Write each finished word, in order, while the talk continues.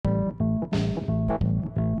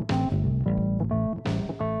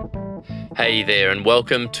Hey there, and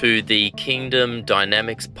welcome to the Kingdom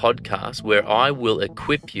Dynamics podcast, where I will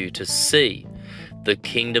equip you to see the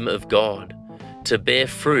kingdom of God, to bear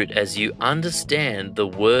fruit as you understand the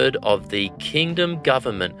word of the kingdom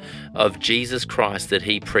government of Jesus Christ that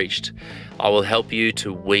he preached. I will help you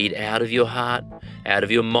to weed out of your heart, out of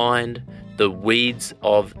your mind, the weeds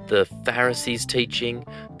of the Pharisees' teaching,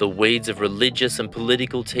 the weeds of religious and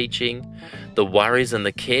political teaching, the worries and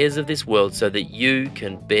the cares of this world, so that you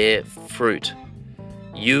can bear fruit.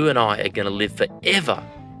 You and I are going to live forever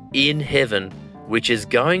in heaven, which is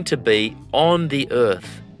going to be on the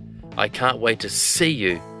earth. I can't wait to see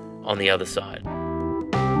you on the other side.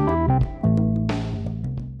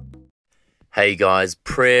 Hey guys,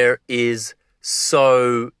 prayer is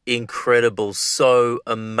so incredible, so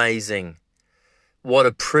amazing. What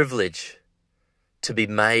a privilege to be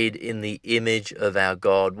made in the image of our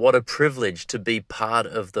God. What a privilege to be part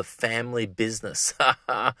of the family business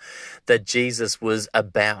that Jesus was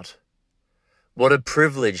about. What a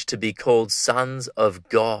privilege to be called sons of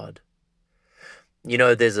God. You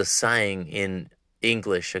know, there's a saying in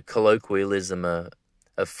English, a colloquialism, a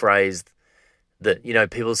phrase that,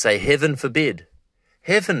 people say, heaven forbid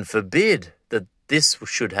that this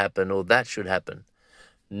should happen or that should happen.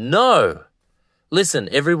 No. Listen,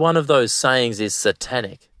 every one of those sayings is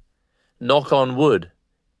satanic. Knock on wood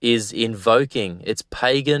is invoking, it's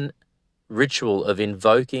pagan ritual of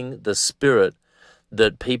invoking the spirit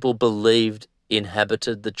that people believed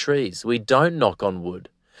inhabited the trees. We don't knock on wood.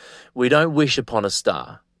 We don't wish upon a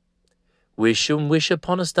star. Wish and wish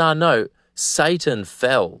upon a star. No, Satan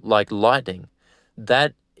fell like lightning.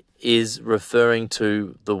 That is referring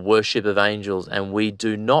to the worship of angels, and we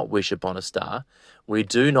do not wish upon a star. We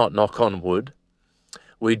do not knock on wood.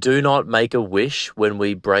 We do not make a wish when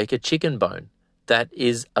we break a chicken bone. That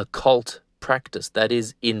is occult practice. That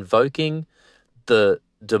is invoking the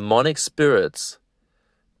demonic spirits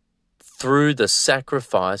through the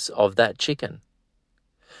sacrifice of that chicken.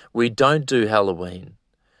 We don't do Halloween.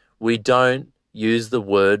 We don't use the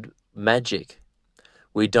word magic.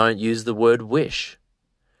 We don't use the word wish.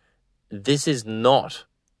 This is not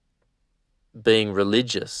being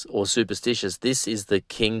religious or superstitious. This is the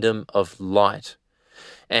kingdom of light.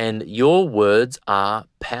 And your words are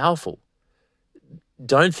powerful.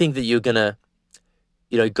 Don't think that you're going to,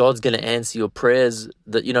 God's going to answer your prayers,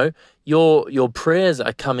 that, your prayers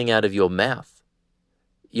are coming out of your mouth.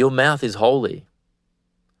 Your mouth is holy.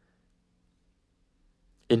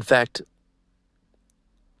 In fact,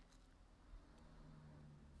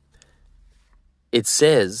 it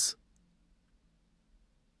says,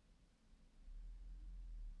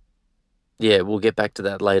 we'll get back to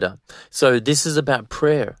that later. So this is about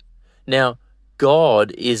prayer. Now,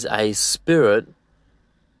 God is a spirit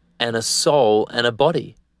and a soul and a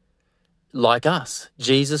body, like us.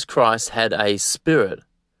 Jesus Christ had a spirit.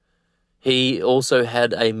 He also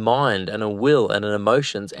had a mind and a will and an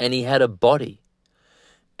emotions, and he had a body.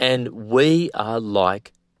 And we are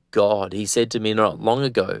like God. He said to me not long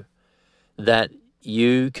ago that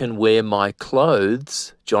you can wear my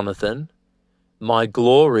clothes, Jonathan, my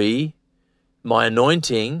glory, my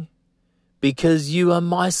anointing, because you are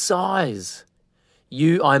my size.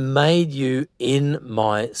 I made you in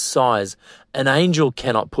my size. An angel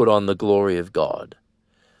cannot put on the glory of God.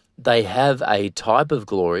 They have a type of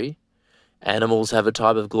glory. Animals have a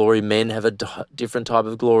type of glory. Men have a different type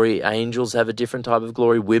of glory. Angels have a different type of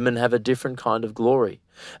glory. Women have a different kind of glory,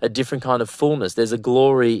 a different kind of fullness. There's a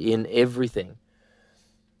glory in everything.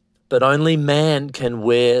 But only man can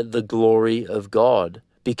wear the glory of God,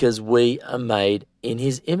 because we are made in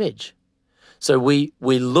his image. So we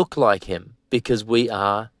look like him because we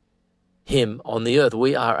are him on the earth.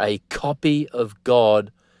 We are a copy of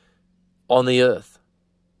God on the earth.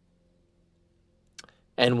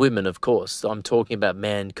 And women, of course. I'm talking about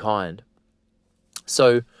mankind.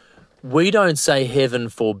 So we don't say heaven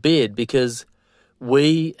forbid because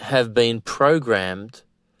we have been programmed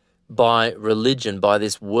by religion, by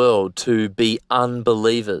this world, to be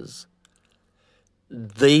unbelievers.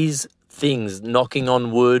 These things, knocking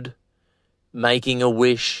on wood, making a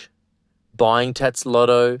wish, buying Tats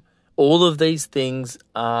Lotto, all of these things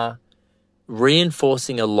are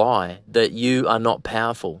reinforcing a lie that you are not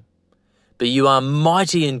powerful. But you are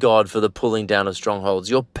mighty in God for the pulling down of strongholds.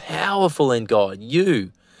 You're powerful in God.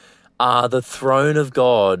 You are the throne of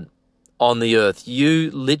God on the earth. You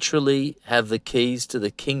literally have the keys to the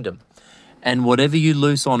kingdom. And whatever you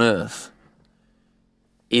loose on earth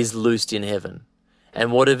is loosed in heaven.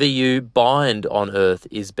 And whatever you bind on earth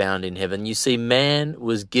is bound in heaven. You see, man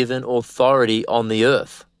was given authority on the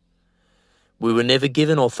earth. We were never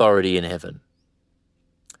given authority in heaven.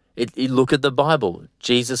 Look at the Bible.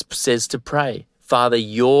 Jesus says to pray, Father,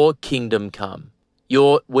 your kingdom come.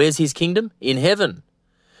 Where's his kingdom? In heaven.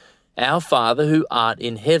 Our Father who art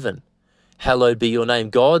in heaven, hallowed be your name.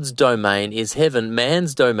 God's domain is heaven.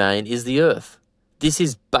 Man's domain is the earth. This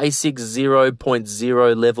is basic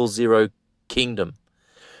 0.0 level 0 kingdom.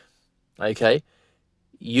 Okay?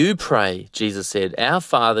 You pray, Jesus said, our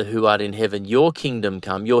Father who art in heaven, your kingdom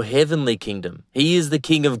come, your heavenly kingdom. He is the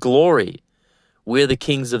King of glory. We're the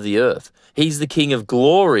kings of the earth. He's the King of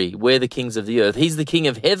glory. We're the kings of the earth. He's the King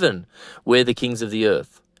of heaven. We're the kings of the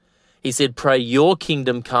earth. He said, pray your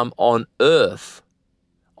kingdom come on earth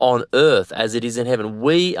as it is in heaven.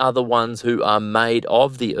 We are the ones who are made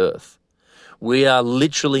of the earth. We are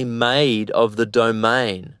literally made of the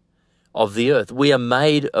domain of the earth. We are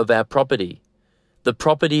made of our property. The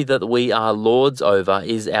property that we are lords over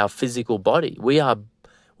is our physical body. We are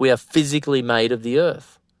physically made of the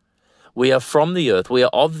earth. We are from the earth. We are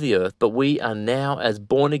of the earth, but we are now, as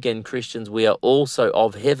born-again Christians, we are also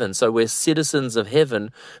of heaven. So we're citizens of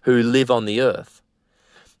heaven who live on the earth.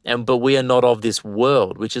 But we are not of this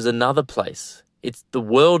world, which is another place. The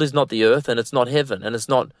world is not the earth, and it's not heaven, and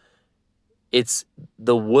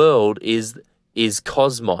the world is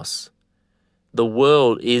cosmos. The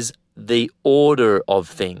world is the order of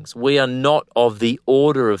things. We are not of the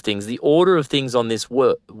order of things. The order of things on this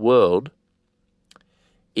world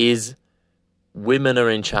is women are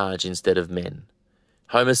in charge instead of men.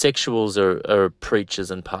 Homosexuals are preachers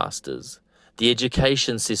and pastors. The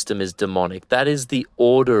education system is demonic. That is the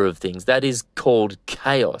order of things. That is called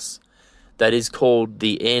chaos. That is called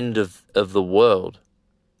the end of the world.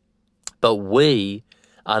 But we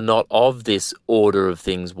are not of this order of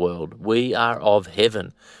things world. We are of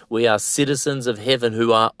heaven. We are citizens of heaven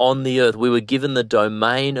who are on the earth. We were given the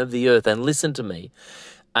domain of the earth. And listen to me,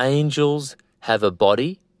 angels have a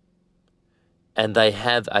body and they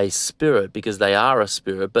have a spirit because they are a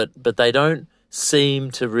spirit, but they don't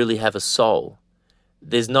seem to really have a soul.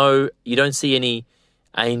 You don't see any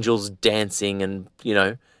angels dancing and,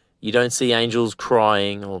 you don't see angels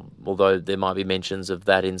crying, although there might be mentions of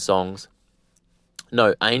that in songs.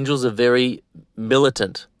 No, angels are very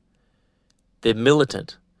militant. They're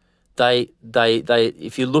militant. They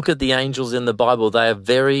if you look at the angels in the Bible, they are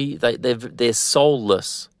they're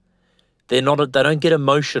soulless. They don't get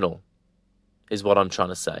emotional, is what I'm trying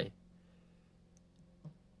to say.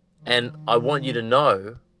 And I want you to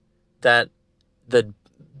know that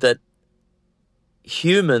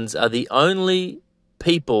humans are the only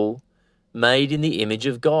people made in the image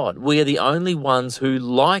of God. We are the only ones who,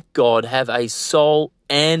 like God, have a soul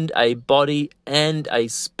and a body and a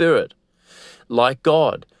spirit. Like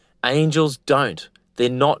God. Angels don't. They're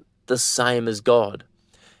not the same as God.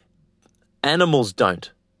 Animals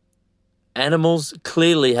don't. Animals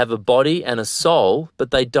clearly have a body and a soul,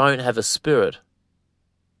 but they don't have a spirit.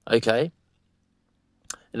 Okay?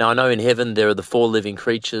 Now, I know in heaven there are the 4 living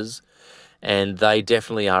creatures, and they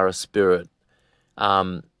definitely are a spirit.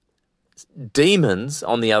 Demons,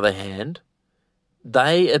 on the other hand,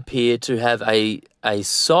 they appear to have a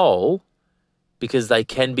soul because they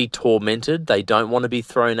can be tormented. They don't want to be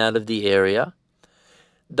thrown out of the area.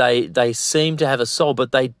 They seem to have a soul,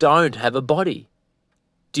 but they don't have a body.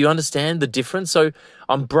 Do you understand the difference? So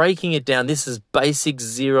I'm breaking it down. This is basic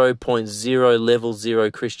 0.0 level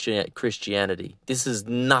 0 Christianity. This is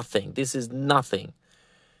nothing. This is nothing.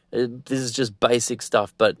 This is just basic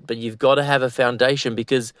stuff, but you've got to have a foundation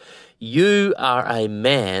because you are a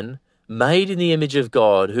man made in the image of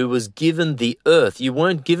God who was given the earth. You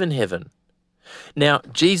weren't given heaven. Now,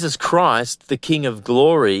 Jesus Christ, the King of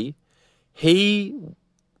glory, he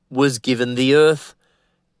was given the earth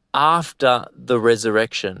after the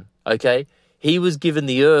resurrection, okay? He was given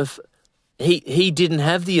the earth. He didn't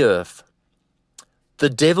have the earth. The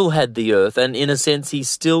devil had the earth, and in a sense, he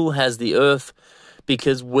still has the earth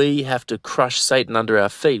because we have to crush Satan under our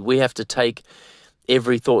feet. We have to take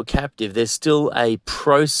every thought captive. There's still a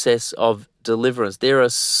process of deliverance. There are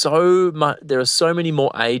so many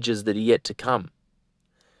more ages that are yet to come.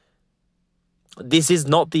 This is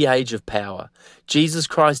not the age of power. Jesus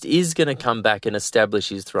Christ is going to come back and establish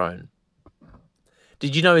his throne.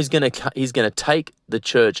 Did you know he's going to take the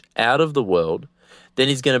church out of the world, then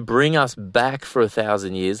he's going to bring us back for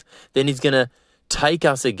 1,000 years, then he's going to take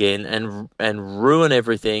us again and ruin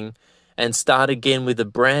everything and start again with a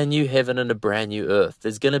brand new heaven and a brand new earth.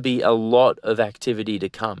 There's going to be a lot of activity to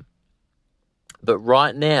come. But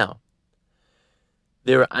right now,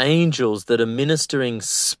 there are angels that are ministering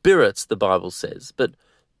spirits, the Bible says, but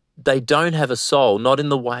they don't have a soul, not in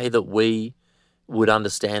the way that we would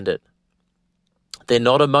understand it. They're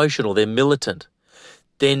not emotional, they're militant.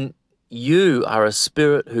 Then you are a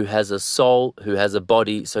spirit who has a soul, who has a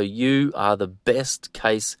body, so you are the best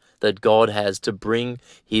case that God has to bring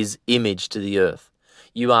his image to the earth.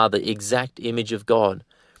 You are the exact image of God.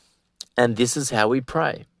 And this is how we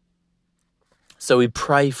pray. So we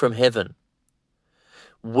pray from heaven.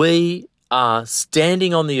 We are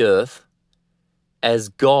standing on the earth as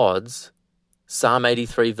God's, Psalm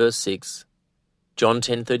 83 verse 6, John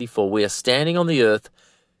 10:34. We are standing on the earth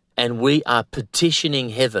and we are petitioning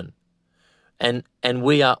heaven. And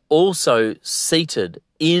we are also seated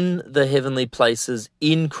in the heavenly places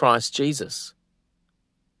in Christ Jesus.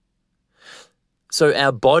 So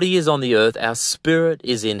our body is on the earth, our spirit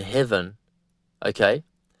is in heaven, okay,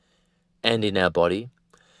 and in our body.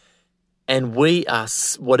 And we are,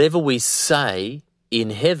 whatever we say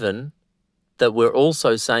in heaven that we're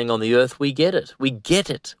also saying on the earth, we get it. We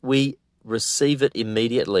get it. We receive it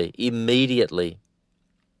immediately.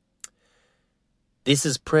 This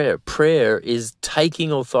is prayer. Prayer is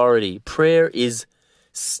taking authority. Prayer is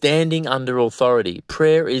standing under authority.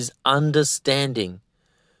 Prayer is understanding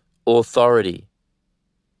authority.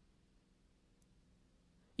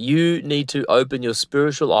 You need to open your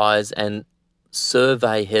spiritual eyes and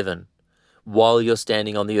survey heaven while you're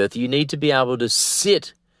standing on the earth. You need to be able to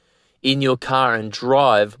sit in your car and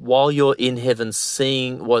drive while you're in heaven,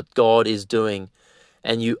 seeing what God is doing.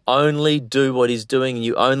 And you only do what he's doing, and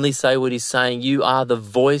you only say what he's saying. You are the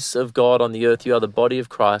voice of God on the earth. You are the body of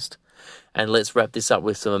Christ. And let's wrap this up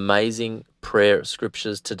with some amazing prayer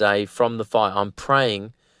scriptures today from the fire.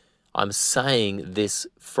 I'm saying this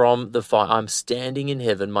from the fire. I'm standing in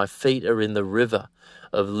heaven. My feet are in the river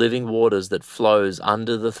of living waters that flows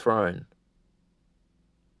under the throne.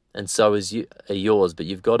 And so is yours, but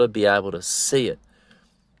you've got to be able to see it.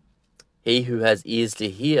 He who has ears to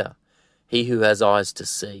hear, he who has eyes to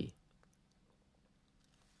see.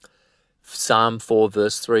 Psalm 4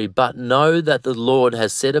 verse 3, but know that the Lord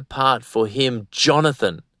has set apart for him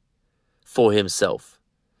Jonathan for himself.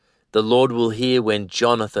 The Lord will hear when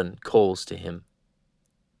Jonathan calls to him.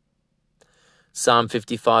 Psalm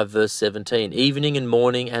 55 verse 17, evening and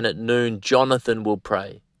morning and at noon Jonathan will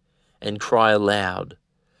pray and cry aloud,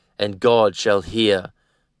 and God shall hear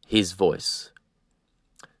his voice.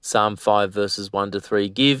 Psalm 5 verses 1 to 3,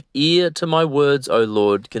 give ear to my words, O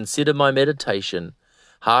Lord, consider my meditation.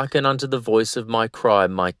 Hearken unto the voice of my cry,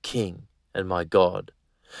 my King and my God.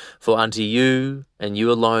 For unto you and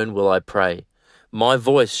you alone will I pray. My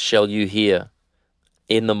voice shall you hear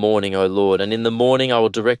in the morning, O Lord, and in the morning I will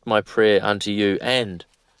direct my prayer unto you, and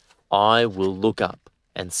I will look up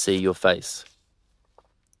and see your face.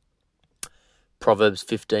 Proverbs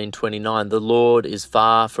 15:29, the Lord is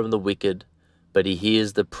far from the wicked, but he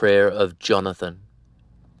hears the prayer of Jonathan.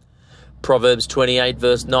 Proverbs 28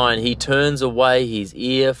 verse 9, he turns away his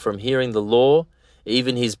ear from hearing the law,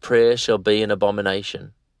 even his prayer shall be an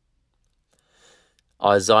abomination.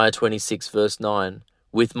 Isaiah 26 verse 9,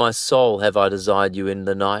 with my soul have I desired you in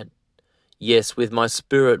the night. Yes, with my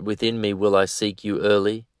spirit within me will I seek you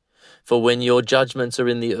early. For when your judgments are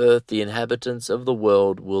in the earth, the inhabitants of the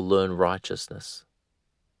world will learn righteousness.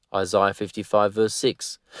 Isaiah 55 verse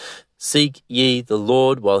 6, seek ye the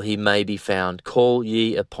Lord while he may be found. Call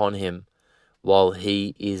ye upon him while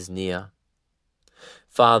he is near.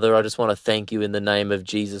 Father, I just want to thank you in the name of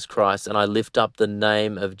Jesus Christ, and I lift up the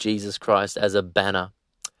name of Jesus Christ as a banner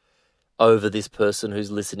over this person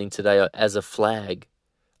who's listening today, as a flag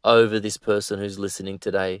over this person who's listening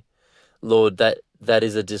today. Lord, that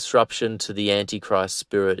is a disruption to the Antichrist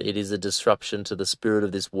spirit. It is a disruption to the spirit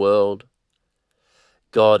of this world,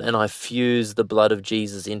 God, and I fuse the blood of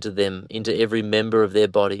Jesus into them, into every member of their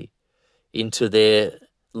body, into their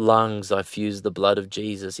lungs, I fuse the blood of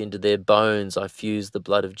Jesus, into their bones, I fuse the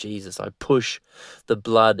blood of Jesus. I push the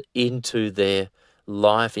blood into their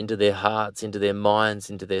life, into their hearts, into their minds,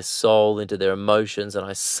 into their soul, into their emotions, and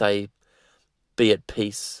I say, be at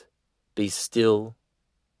peace, be still,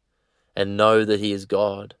 and know that he is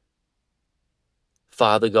God.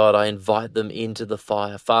 Father God, I invite them into the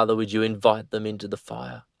fire. Father, would you invite them into the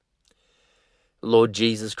fire? Lord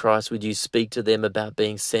Jesus Christ, would you speak to them about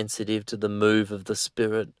being sensitive to the move of the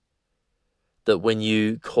Spirit? That when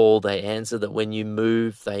you call, they answer. That when you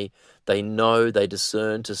move, they know, they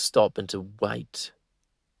discern to stop and to wait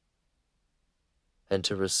and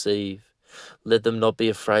to receive. Let them not be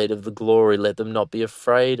afraid of the glory. Let them not be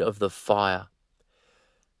afraid of the fire.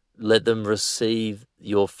 Let them receive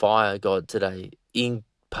your fire, God, today.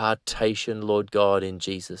 Impartation, Lord God, in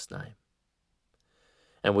Jesus' name.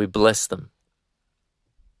 And we bless them.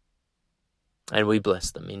 And we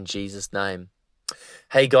bless them in Jesus' name.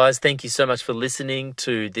 Hey guys, thank you so much for listening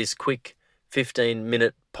to this quick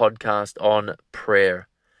 15-minute podcast on prayer.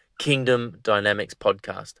 Kingdom Dynamics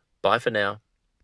podcast. Bye for now.